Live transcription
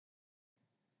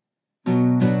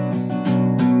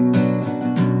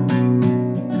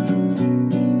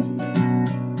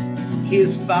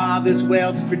His father's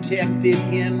wealth protected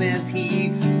him as he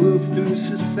moved through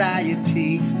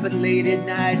society. But late at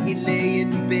night he lay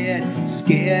in bed,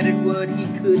 scared at what he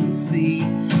couldn't see.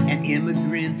 An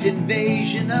immigrant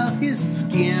invasion of his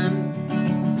skin.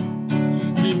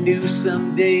 He knew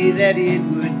someday that it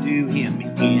would do him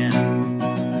in.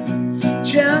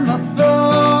 Germaphobe,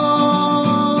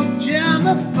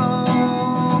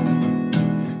 germaphobe,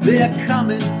 they're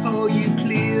coming for you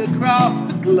clear across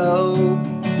the globe.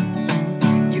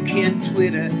 You can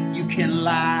Twitter, you can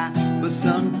lie, but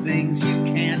some things you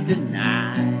can't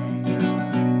deny.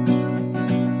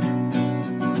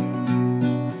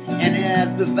 And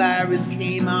as the virus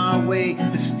came our way,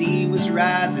 the steam was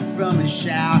rising from his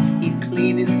shower. He'd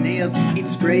clean his nails, he'd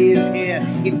spray his hair,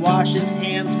 he'd wash his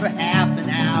hands for half an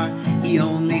hour. He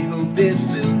only hoped there'd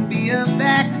soon be a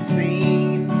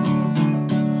vaccine,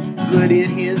 but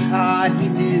in his heart he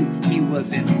knew he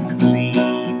wasn't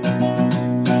clean.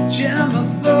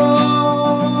 Germaphobe,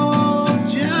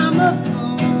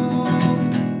 germaphobe,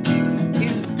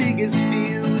 his biggest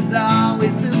fear was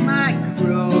always the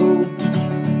microbe.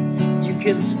 You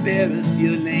can spare us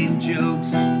your lame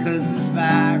jokes, 'cause this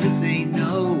virus ain't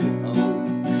no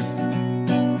hoax.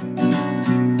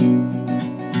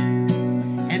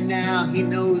 And now he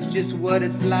knows just what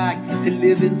it's like to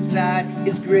live inside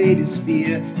his greatest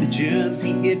fear. The germs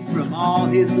he hid from all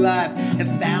his life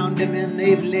have found him, and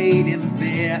they've laid him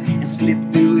bare and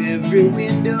slipped through every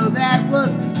window that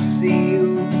was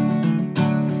sealed.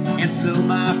 And so,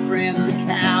 my friend, the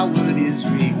coward is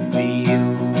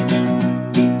revealed.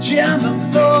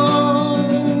 Germaphobe,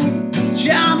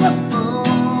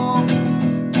 germaphobe,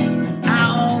 I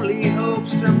only hope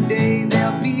someday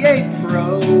there'll be a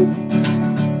probe.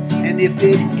 And if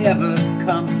it ever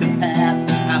comes to pass,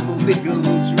 I hope it goes